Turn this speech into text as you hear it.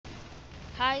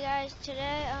Hi guys,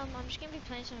 today I'm just gonna be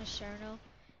playing some Asernal,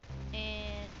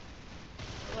 and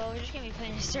well, we're just gonna be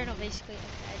playing Asernal basically.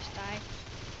 Okay, I just died.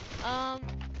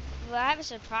 Well, I have a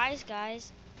surprise,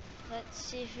 guys. Let's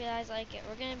see if you guys like it.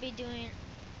 We're gonna be doing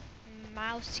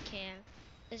mouse cam.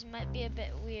 This might be a bit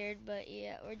weird, but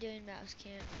yeah, we're doing mouse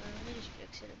cam. Let me just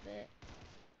fix it a bit.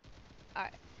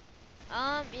 Alright.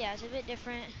 Yeah, it's a bit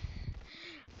different.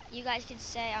 You guys can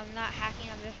say I'm not hacking.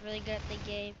 I'm just really good at the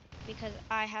game because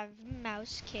I have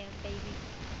mouse cam, baby.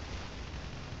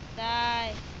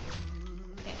 Die.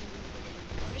 Okay.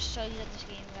 I'll just show you that this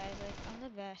game, guys. Like, I'm the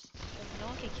best. Like, no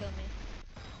one can kill me.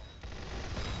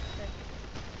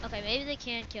 Okay, maybe they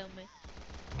can kill me.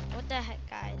 What the heck,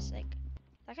 guys? Like,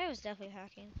 that guy was definitely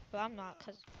hacking. But I'm not,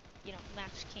 because, you know,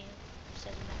 Max can.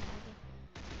 Says I'm not hacking.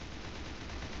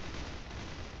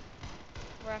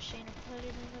 Rushing to put it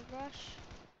in the rush.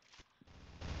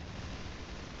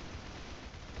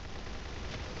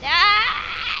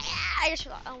 Ah! I just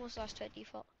almost lost to a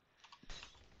default.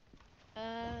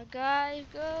 Guys,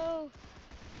 go!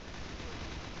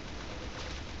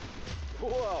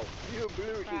 Wow, you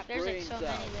blew Crap, his there's like brains so out.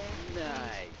 many there.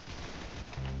 Nice.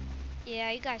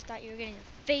 Yeah, you guys thought you were getting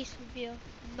a face reveal.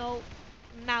 No,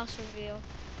 mouse reveal.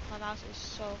 My mouse is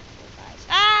so cool, guys.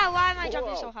 Ah, why am I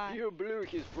jumping so high? You blew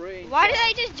his brains Why out. did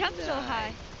I just jump nice. so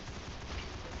high?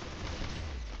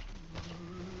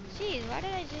 Jeez, why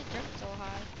did I just jump so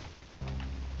high?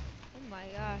 Oh my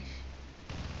gosh.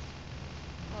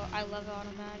 Oh, I love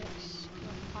automatics.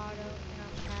 Auto and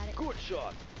automatic. Good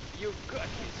shot. You got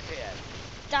his head.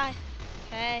 Die.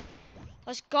 Okay.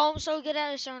 Let's go. I'm so good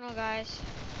at Asernal, guys.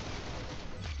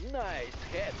 Nice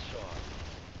headshot.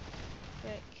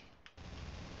 Frick.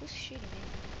 Who's shooting me?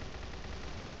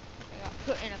 I got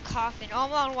put in a coffin. Oh,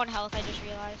 I'm on 1 health, I just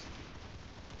realized.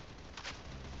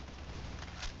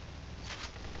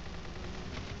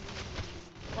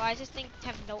 Why does this thing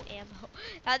have no ammo?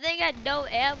 That thing had no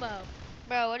ammo.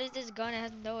 Bro, what is this gun? It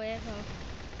has no ammo.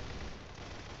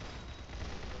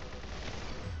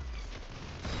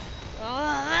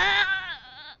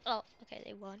 Oh, okay,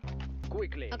 they won.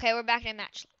 Quickly. Okay, we're back in a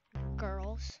match.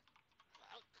 Girls.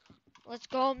 Let's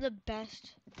go, I'm the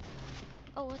best.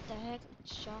 Oh, what the heck?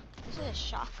 Shock. Is it a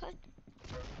shotgun?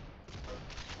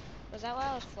 Was that why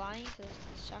I was flying? Because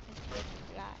the shotgun's connected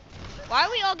to that. Why are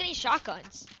we all getting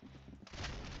shotguns?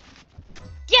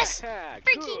 Yes!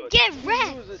 Freaking get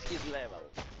wrecked! He loses his level.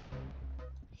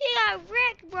 He got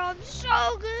wrecked, bro. I'm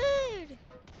so good.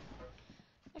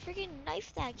 I freaking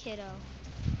knifed that kiddo.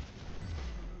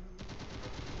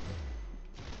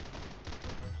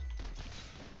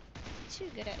 Too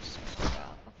good at circle, bro.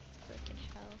 Oh, freaking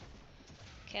hell.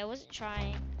 Okay, I wasn't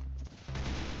trying.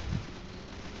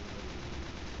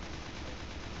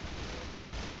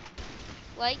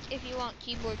 Like if you want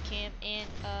keyboard cam and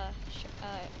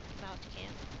mouse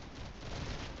cam.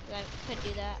 I could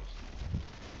do that.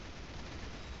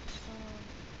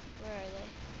 Where are they?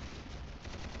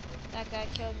 That guy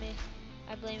killed me.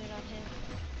 I blame it on him.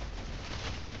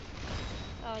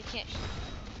 Oh, I can't.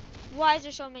 Why is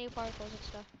there so many particles and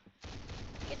stuff?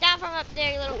 Get down from up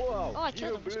there, you little. Wow, Oh, I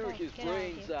killed him. you blew his Get out of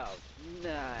brains here. out.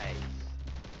 Nice.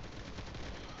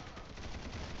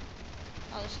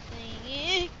 Oh, this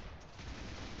thing.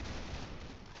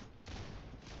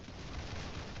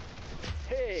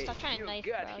 Hey, Stop trying to you knife,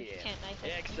 got bro. him. You can't knife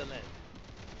it. Excellent.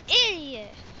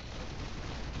 Idiot.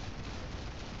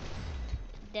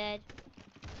 Dead.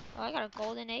 Oh, I got a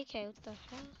golden AK. What the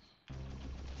hell?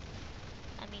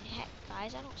 I mean, heck,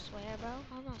 guys, I don't swear, bro.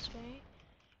 I'm not swearing.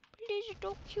 Please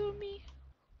don't kill me.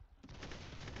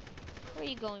 Where are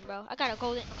you going, bro? I got a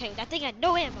golden. Okay, that thing had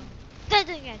no ammo. That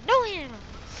thing had no ammo.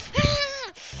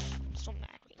 I'm so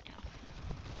mad right now.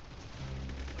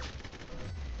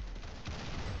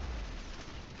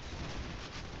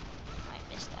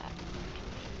 I missed that.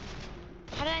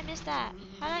 How did I miss that?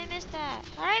 How did I miss that?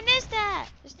 How did I miss that?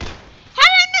 How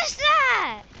did I miss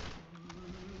that?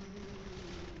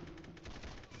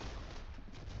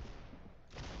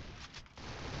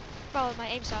 Bro, my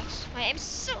aim sucks. My aim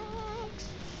sucks.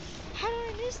 How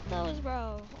did I miss those,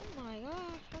 bro? Oh my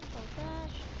gosh, I'm so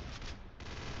trash.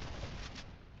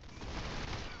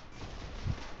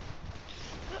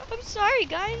 I'm sorry,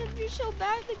 guys. I'm just so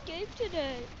bad at the game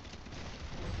today.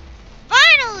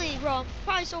 Finally, bro. I'm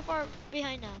probably so far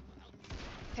behind now.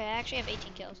 Okay, I actually have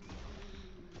 18 kills.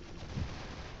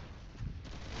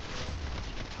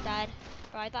 Died.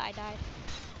 Bro, I thought I died.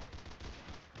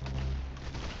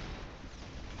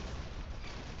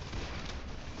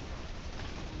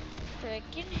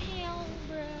 Frickin' hell,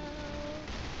 bro.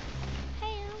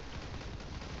 Hell.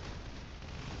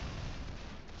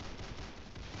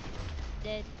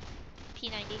 Dead.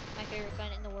 P90, my favorite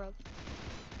gun in the world.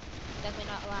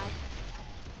 Definitely not lag.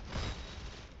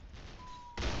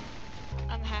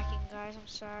 I'm hacking, guys. I'm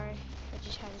sorry. I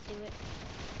just had to do it.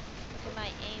 Look at my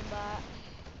aimbot.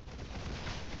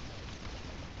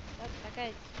 That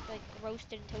guy like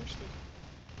roasted and toasted.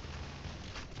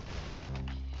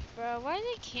 Bro, why are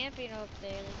they camping up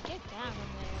there? Like, get down from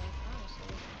there. Like,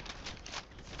 honestly,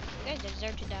 you guys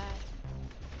deserve to die.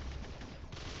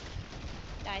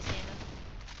 Die, Santa.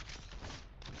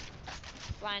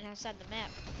 Flying outside the map.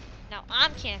 Now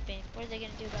I'm camping. What are they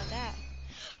gonna do about that?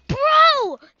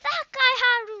 Bro, that guy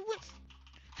had.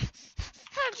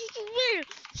 How did you win?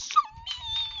 So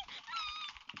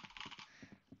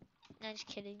mean. I'm just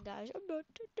kidding, guys. I'm not.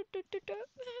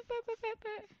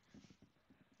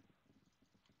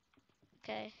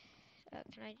 Okay.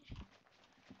 Can I?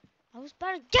 I was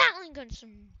about a Gatling gun.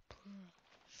 Some.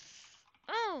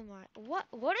 Oh my!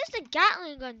 What is the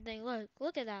Gatling gun thing?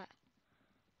 Look at that.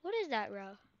 What is that,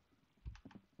 bro?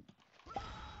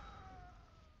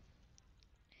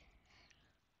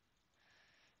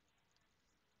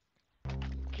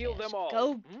 Kill Let's them all.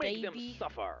 go, Make them baby.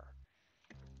 suffer.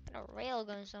 I'm gonna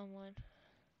railgun someone.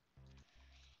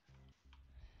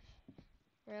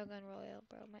 Railgun Royal,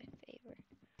 bro, my favorite.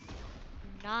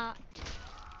 Not.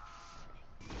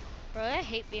 Bro, I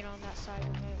hate being on that side of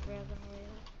my Railgun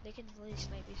Royal. They can really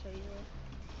snipe me so easily.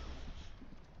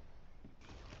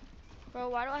 Bro,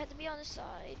 why do I have to be on the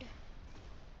side?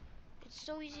 It's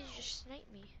so easy to just snipe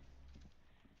me.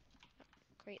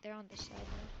 Great, they're on this side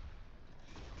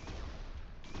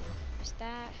now. Missed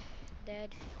that. Dead.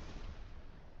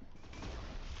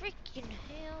 Freaking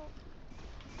hell.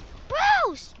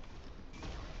 Bro!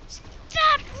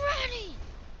 Stop running!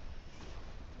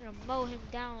 I'm gonna mow him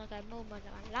down like I mowed my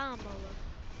lawnmower.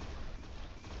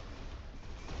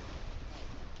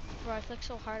 Bro, I clicked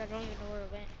so hard I don't even know where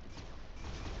it went.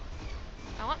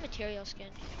 I want material skin.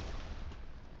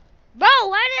 Bro,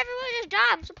 why did everyone just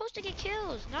die? I'm supposed to get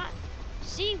kills, not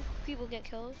see people get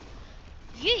kills.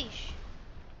 Yeesh.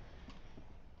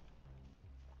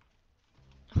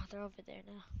 Oh, they're over there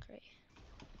now. Great.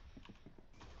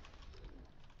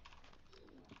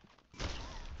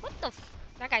 What the f?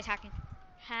 That guy's hacking.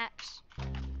 Hacks.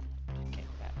 Okay,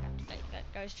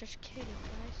 that guy's just kidding,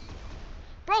 guys.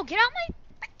 Bro, get out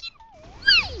my freaking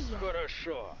way!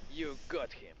 Хорошо, you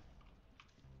got him.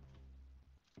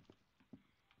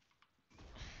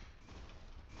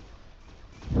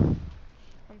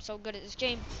 I'm so good at this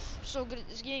game. So good at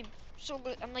this game. So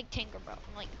good. I'm like Tanker, bro.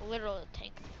 I'm like literal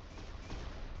Tanker.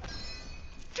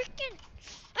 Freaking.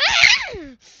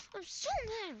 I'm so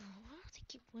mad, bro. Why don't they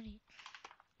keep winning?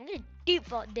 I'm gonna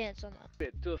default dance on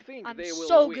that. To think I'm they will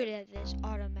so win. good at this.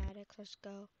 Automatic. Let's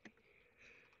go.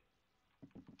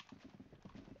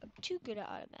 I'm too good at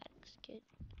automatics, kid.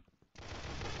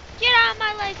 Get out of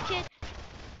my life, kid.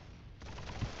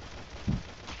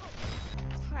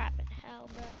 Crap in hell,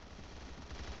 bro.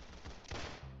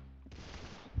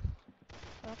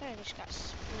 Oh, I thought I just got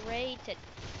sprayed to.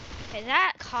 Okay,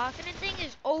 that coffin thing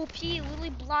is OP. It literally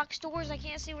blocks doors. I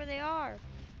can't see where they are.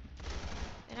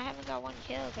 And I haven't got one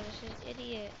kill because this is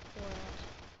idiot.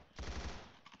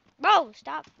 Bro,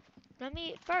 stop. Let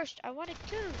me eat first. I want to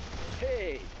kill.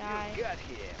 Hey, Die. you got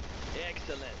him.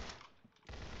 Excellent.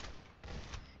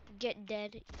 Get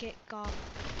dead. Get got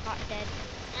dead.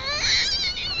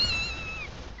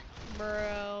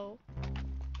 Bro.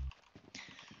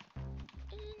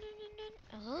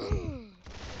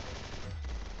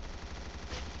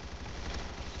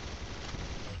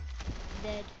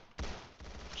 Dead.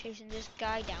 Chasing this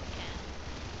guy downtown.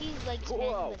 He likes men,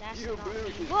 Wow, but that's you not blew me.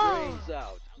 his Whoa! brains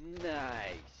out.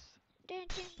 Nice.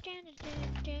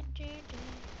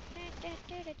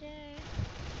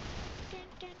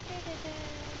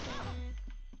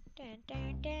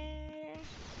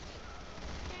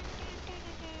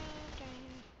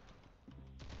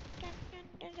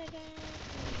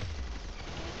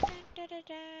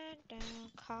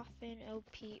 Coffin OP.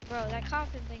 Bro, that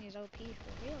coffin thing is OP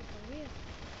for real, for real.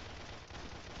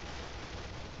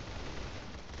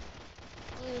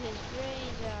 Blew his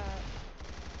brains out.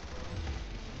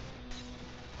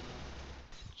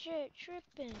 Shit,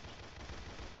 tripping.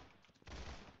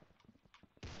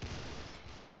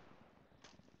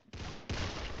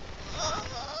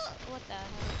 What the hell?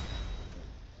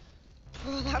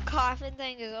 Bro, that coffin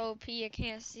thing is OP. I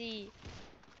can't see.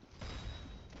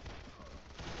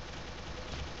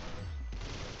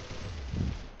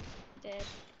 Dead.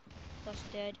 Plus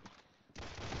dead.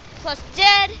 Plus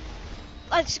dead!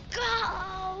 Let's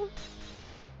go!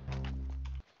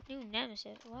 New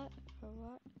nemesis. What? For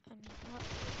what? I mean, what?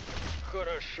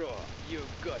 Хорошо, you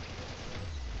got him.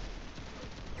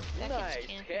 That Nice kid's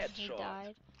camping. He headshot.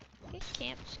 died. Get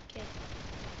camped, kid.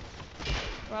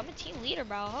 Bro, I'm a team leader,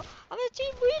 bro. I'm a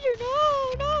team leader.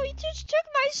 No, no, he just took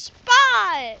my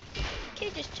spot.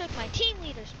 Kid just took my team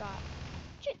leader spot.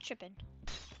 Shit, tripping.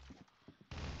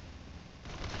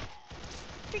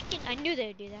 Freaking, I knew they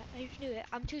would do that. I just knew it.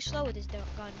 I'm too slow with this gun,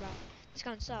 bro. This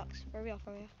gun sucks. For real,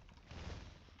 for real.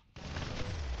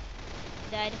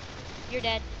 Dead. You're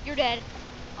dead. You're dead.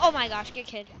 Oh my gosh, good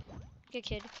kid. Good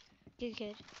kid. Good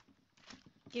kid.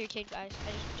 Get your kid, guys.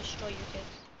 I just destroyed your kids.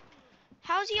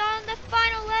 How's he on the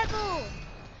final level?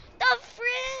 The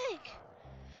frick!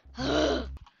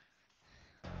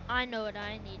 I know what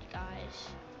I need, guys.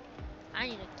 I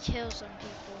need to kill some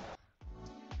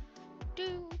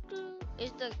people.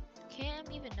 Is the cam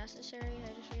even necessary? I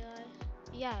just realized.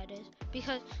 Yeah, it is.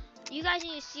 Because you guys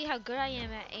need to see how good I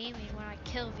am at aiming when I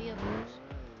kill vehicles.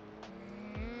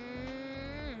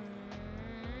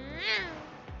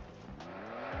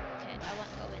 Okay, I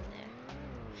won't go in there.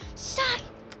 Psych!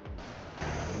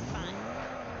 Fine.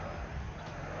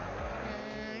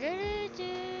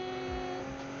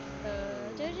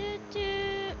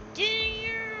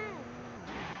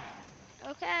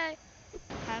 Okay.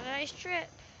 Have a nice trip.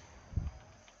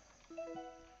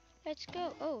 Let's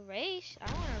go. Oh, race?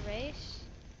 I want to race.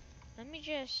 Let me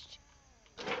just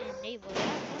enable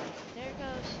that. There it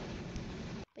goes.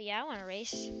 But yeah, I want to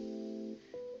race.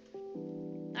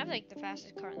 I have like the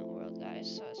fastest car in the world,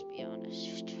 guys, so let's be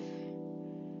honest.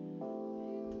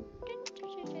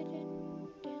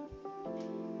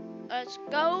 Let's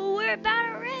go. We're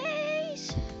about to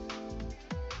race.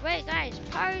 Wait, guys,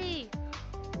 party.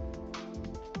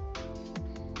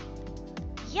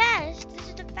 Yes, this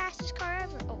is the fastest car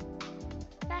ever. Oh,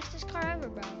 fastest car ever,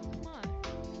 bro. Come on.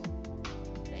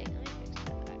 Wait, let me fix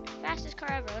that. Right. Fastest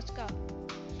car ever. Let's go.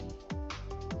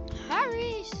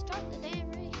 Hurry! Start the damn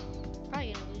race.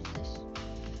 Probably gonna lose this.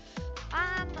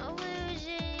 I'm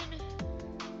losing.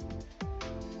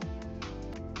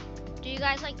 Do you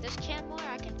guys like this cam more?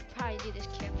 I could probably do this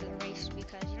cam for the race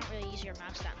because you don't really use your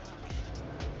mouse that much.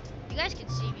 You guys can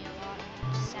see me a lot.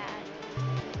 It's sad.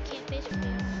 Can't face with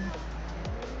me.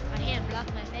 My hand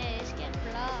blocked my face. Get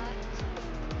blocked.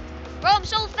 Bro, I'm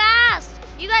so fast!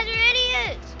 You guys are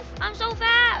idiots! I'm so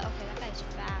fast! Okay, that guy's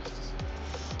fast.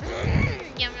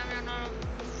 Yum, yum, yum, yum.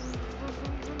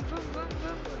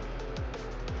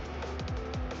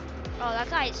 Oh, that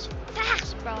guy's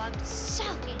fast, bro. I'm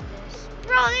sucking this.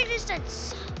 Bro, they just said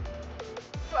suck.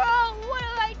 Bro, what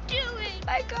am I doing?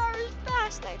 My car is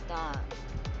fast, I thought.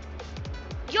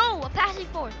 Yo, a passing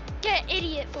fourth. Get an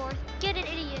idiot fourth. Get an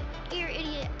idiot. You're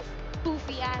idiot.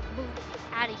 Boofy ass boof.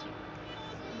 Out of here.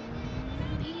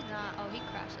 He's not. Oh, he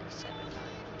crashed like 7 times.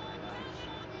 Oh my gosh.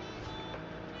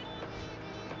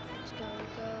 Let's go,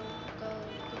 go, go,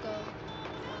 go, go.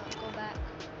 Go back.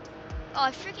 Oh,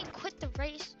 I freaking quit the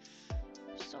race.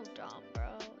 So dumb, bro.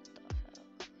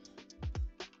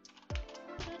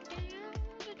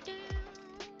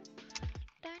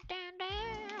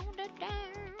 What the hell?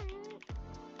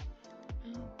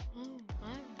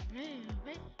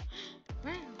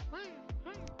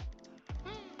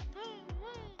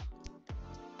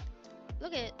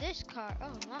 Look at this car.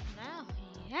 Oh, not now.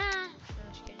 Yeah. No,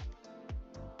 just kidding.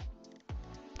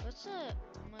 What's the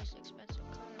most expensive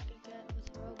car I could get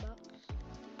with Robux?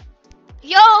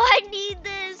 Yo, I need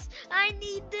this! I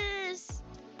need this!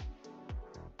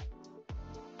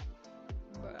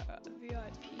 Bruh,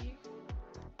 VIP.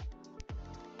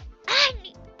 I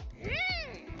need...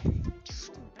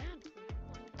 So bad. Oh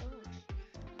my gosh.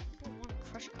 I don't want to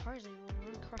crush cars anymore. I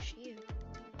want to crush you.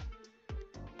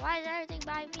 Why is everything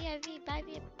by VIP? By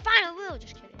VIP? Fine, I will!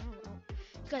 Just kidding. I won't.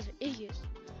 You guys are idiots.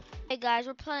 Hey guys,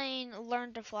 we're playing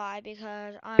Learn to Fly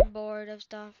because I'm bored of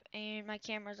stuff and my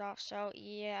camera's off, so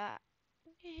yeah.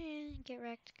 Get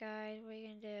wrecked, guys. What are you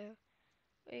gonna do?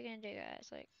 What are you gonna do,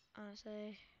 guys? Like,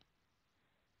 honestly.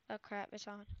 Oh crap, it's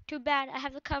on. Too bad, I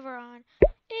have the cover on.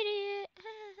 Idiot!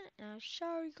 No,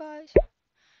 sorry, guys.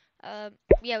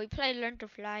 Yeah, we play Learn to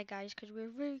Fly, guys, because we're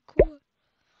very cool.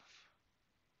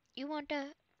 You want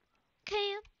to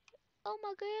camp? Oh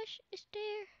my gosh, it's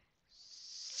there.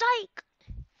 Psych!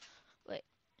 Wait.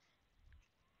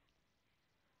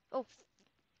 Oh.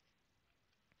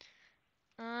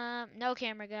 No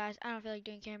camera, guys. I don't feel like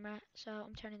doing camera, so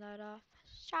I'm turning that off.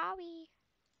 Sorry.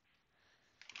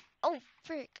 Oh,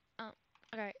 frick.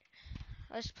 Alright.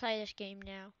 Let's play this game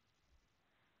now.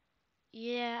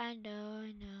 Yeah, I know.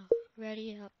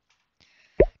 Ready up.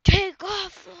 Take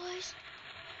off, boys.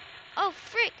 Oh,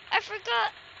 frick. I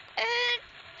forgot. And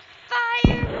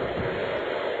fire.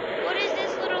 What is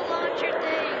this little launcher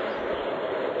thing?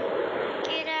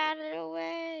 Get out of the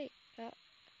way.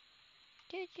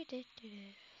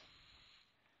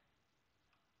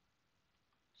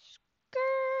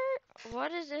 Skirt.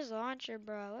 What is this launcher,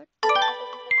 bro? What?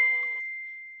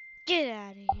 Get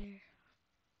out of here.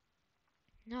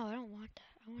 No, I don't want that.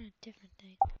 I want a different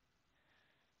thing.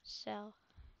 Sell.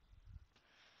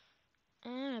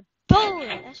 A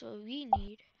bullet! That's what we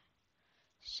need.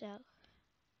 Sell.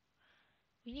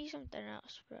 We need something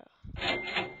else, bro.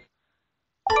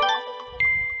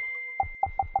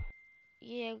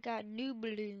 Yeah, we got new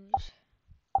balloons.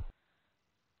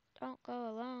 Don't go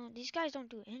alone. These guys don't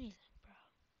do anything, bro.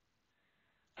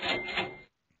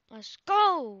 Let's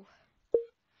go!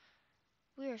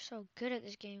 We are so good at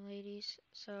this game, ladies.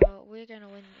 So, we're gonna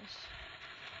win this.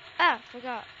 Ah,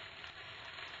 forgot.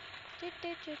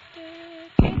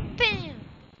 Bam!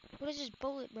 What is this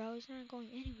bullet, bro? It's not going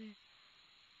anywhere.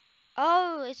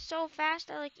 Oh, it's so fast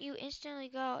that like you instantly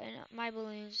go, and my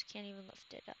balloons can't even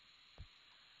lift it up.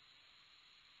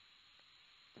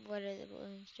 What are the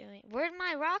balloons doing? Where'd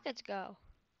my rockets go?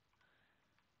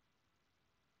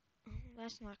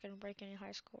 That's not gonna break any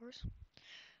high scores.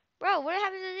 Bro, what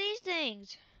happened to these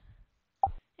things?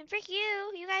 And frick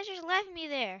you, you guys just left me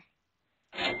there.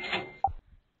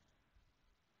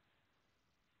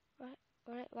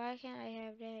 What? Why can't I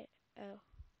have that? Oh.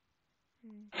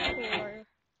 I'm poor.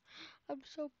 I'm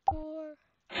so poor.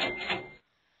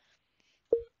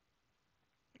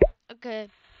 Okay.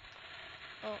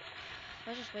 Oh,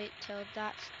 let's just wait till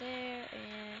that's there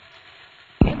and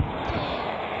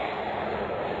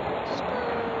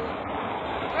Spoon.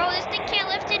 Bro, this thing can't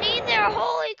lift it either.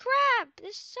 Holy crap!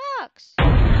 This sucks.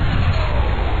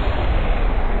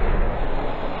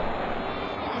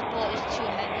 This bullet is too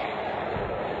heavy,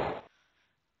 bro.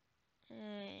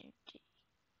 And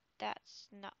that's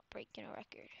not breaking a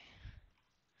record.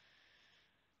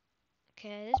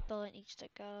 Okay, this bullet needs to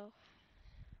go.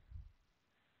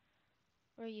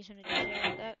 We're using a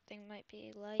jet. That thing might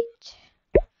be light.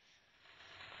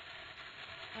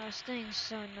 Oh, this thing's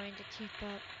so annoying to keep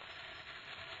up.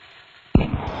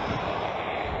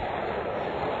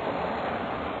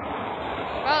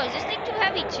 Bro, is this thing too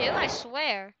heavy too? I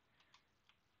swear.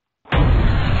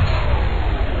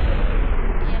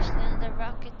 Yes, then the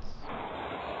rockets.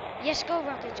 Yes, go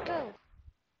rockets, go.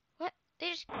 What? They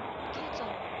just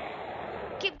canceled.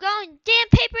 Keep going. Damn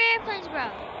paper airplanes,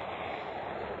 bro.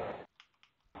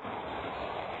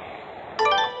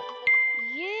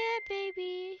 Yeah,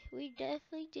 baby. We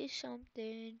definitely did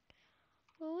something.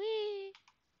 Wee.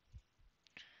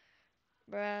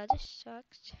 Bruh, this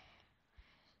sucks.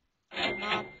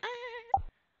 Mom.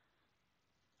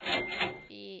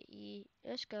 Yeah.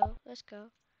 Let's go. Let's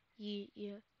go.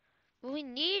 Yeah. What we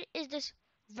need is this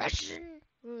Russian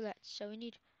roulette. So we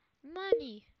need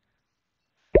money.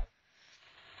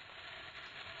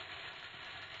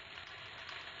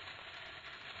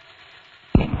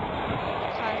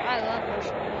 Cause I love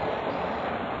Russian roulette.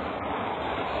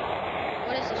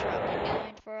 What is this rocket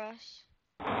doing for us?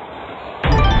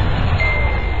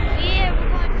 Yeah, we're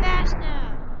going fast now.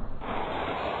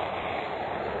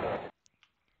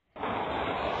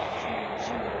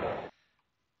 Zoom.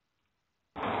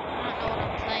 I don't know what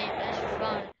I'm playing, but it's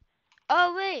fun. Oh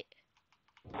wait,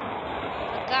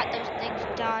 forgot those things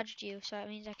dodged you, so that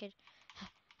means I could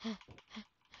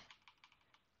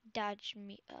dodge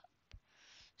me up.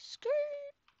 Skirt.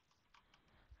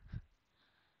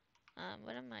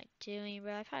 What am I doing,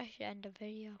 bro? I probably should end the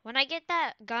video. When I get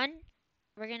that gun,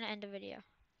 we're gonna end the video,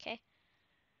 okay?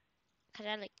 Cause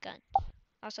I like guns.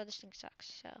 Also, this thing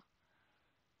sucks, so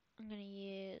I'm gonna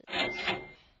use.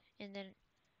 And then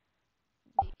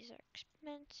these are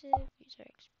expensive. These are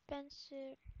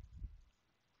expensive.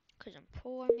 Cause I'm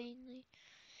poor mainly.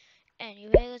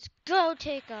 Anyway, let's go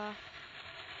take off.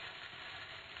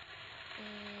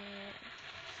 And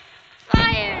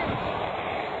fire!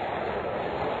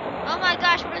 Oh my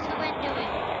gosh, what is the wind doing?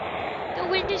 The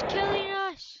wind is killing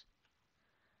us.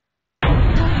 Oh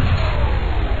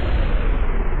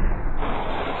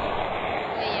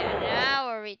yeah, now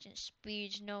we're reaching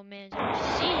speeds no man's ever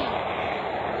seen.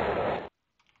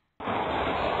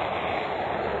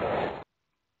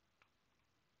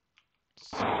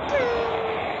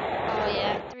 Oh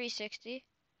yeah, 360.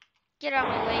 Get out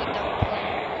of my way, you dumb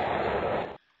plane.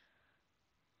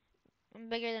 I'm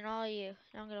bigger than all of you,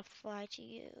 and I'm gonna fly to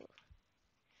you.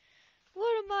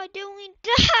 What am I doing?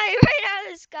 Die right out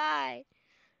of the sky.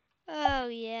 Oh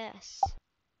yes.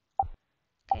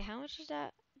 Okay, how much is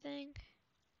that thing?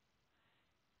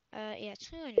 Yeah,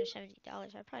 $270.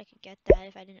 I probably could get that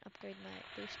if I didn't upgrade my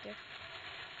booster.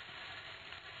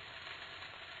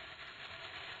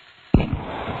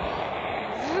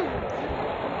 Vroom,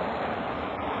 vroom.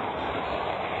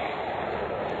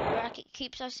 Rocket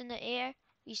keeps us in the air.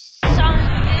 We sonic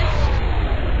boost,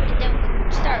 and then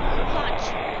we start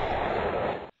launching.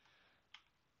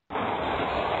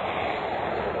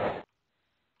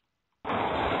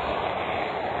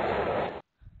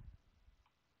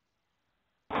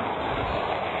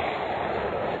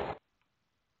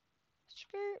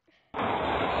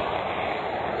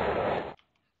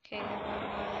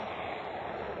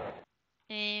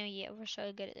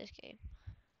 so good at this game.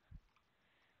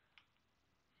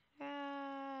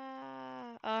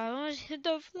 I almost hit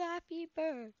the Flappy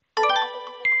Bird.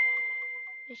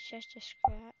 It's just a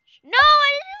scratch. No,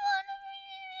 I didn't want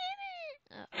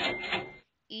to. Oh,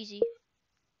 easy.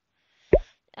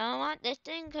 I don't want this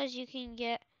thing because you can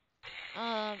get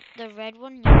the red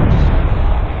one. You can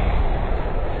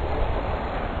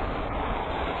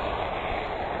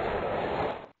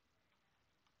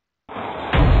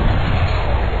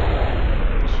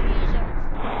so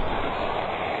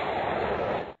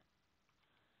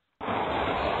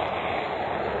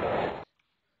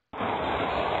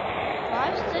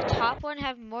why does the top one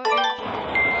have more energy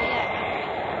than? Oh yeah, I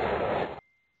upgraded it.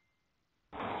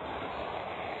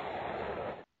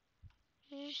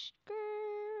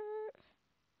 Skirt.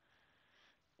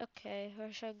 Okay,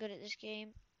 we're so good at this game.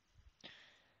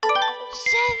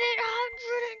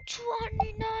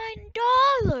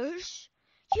 $729.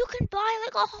 You can buy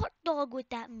like a hot dog with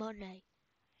that money.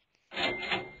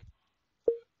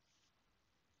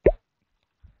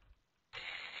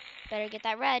 Better get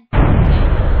that red. Okay.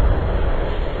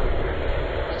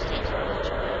 This thing's much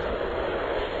better.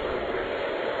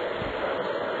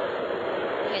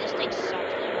 Okay, this thing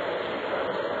sucks.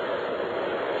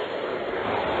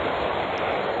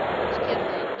 Let's give it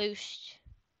a boost.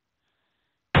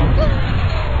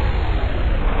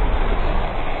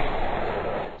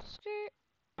 Skirt.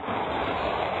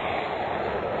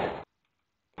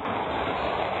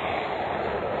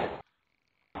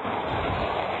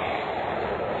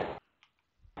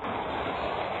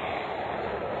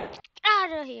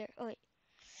 Out of here. Oh, wait.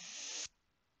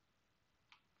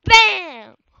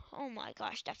 Bam! Oh my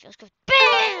gosh, that feels good.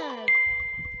 Bam!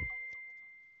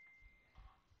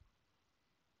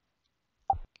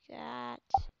 That.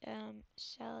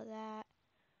 Sell that.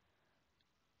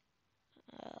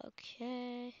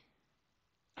 Okay.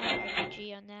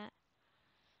 RPG on that.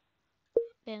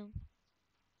 Boom.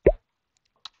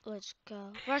 Let's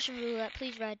go. Russian roulette,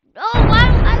 please red. Oh, why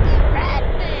don't I get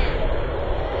red, man?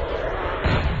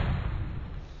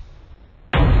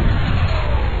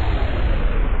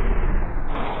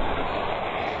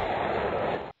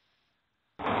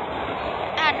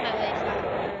 Out of my way,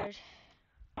 Flappy Bird.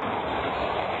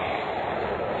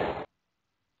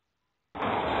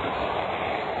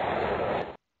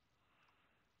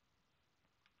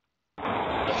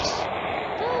 Yes.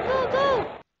 Go, go, go.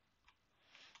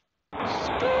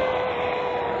 Skirt.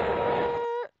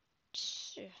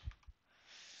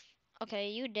 Okay,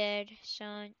 you dead,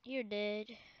 son. You're dead.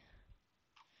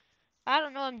 I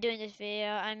don't know I'm doing this video.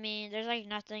 I mean, there's like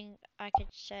nothing I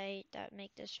could say that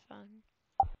make this fun.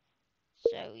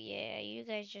 So yeah, you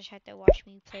guys just have to watch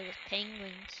me play with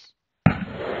penguins.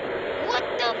 What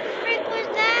the frick was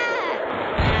that?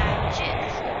 Nah,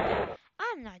 tripping.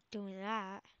 I'm not doing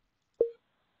that.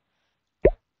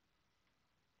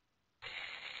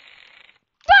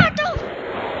 What the?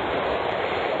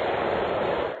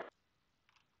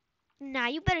 Nah,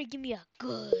 you better give me a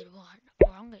good one,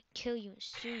 or I'm gonna kill you and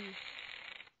sue you.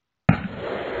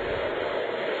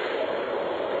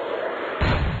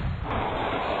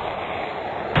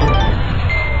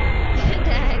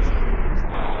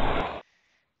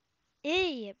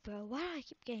 Idiot, bro. Why do I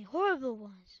keep getting horrible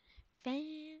ones?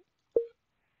 Fan.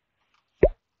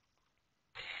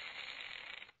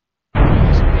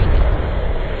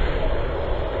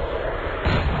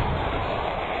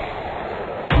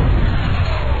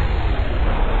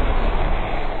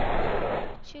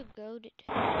 Too goated.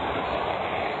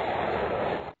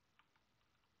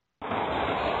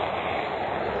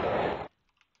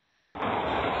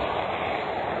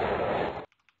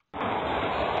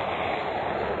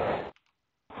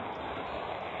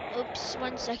 Oops,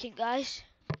 1 second, guys.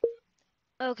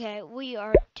 Okay, we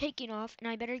are taking off, and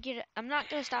I better get it. I'm not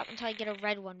gonna stop until I get a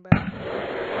red one, bro.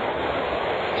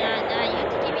 Nah, you have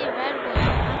to give me a red one.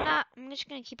 I'm just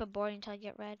gonna keep it boring until I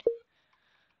get red.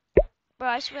 Bro,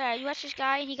 I swear, you watch this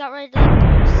guy, and he got red like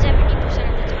 70% of the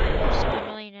time. It was so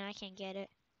annoying, and I can't get it.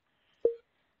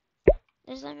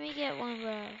 Just let me get one,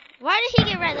 bro. Why did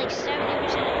he get red like 70% of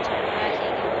the time, and I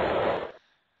can't get it?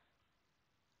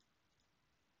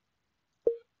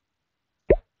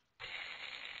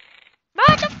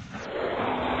 What the f-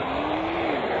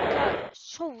 I got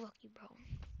so lucky, bro.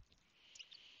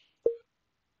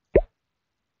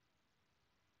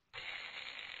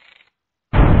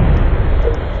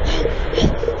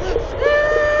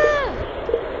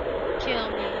 Kill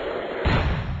me.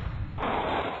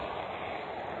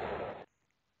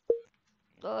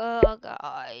 Oh,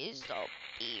 guys, I'll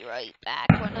be right back.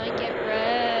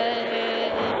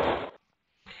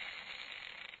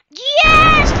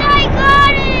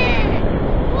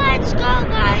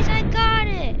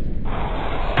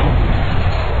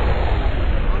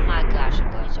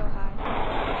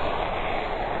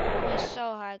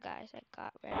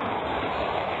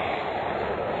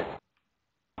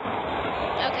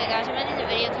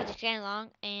 It's getting long,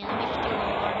 and let me just do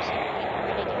one more and see if we can get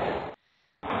ready again.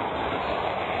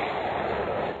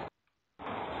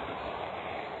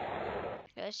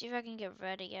 Okay, let's see if I can get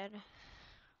red again.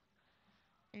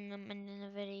 And I'm ending the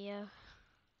video.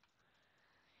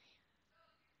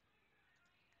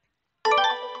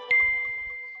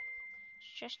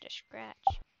 It's just a scratch.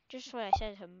 Just what I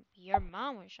said to your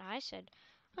mom when I said,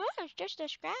 "Oh, it's just a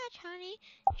scratch, honey."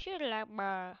 She was like,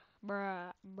 "Bruh,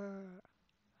 bruh, bruh."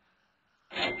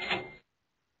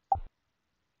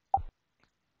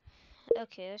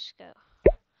 Okay, let's go.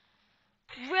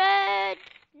 Red!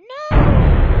 No!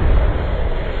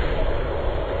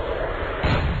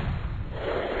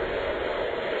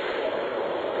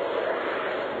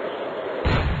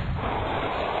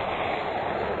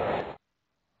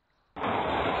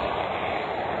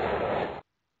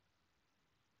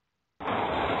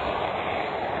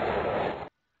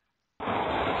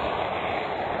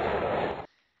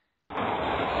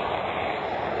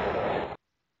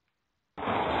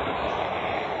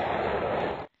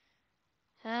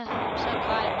 I'm so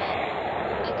quiet, but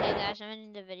okay, guys, I'm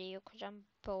ending the video because I'm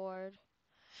bored.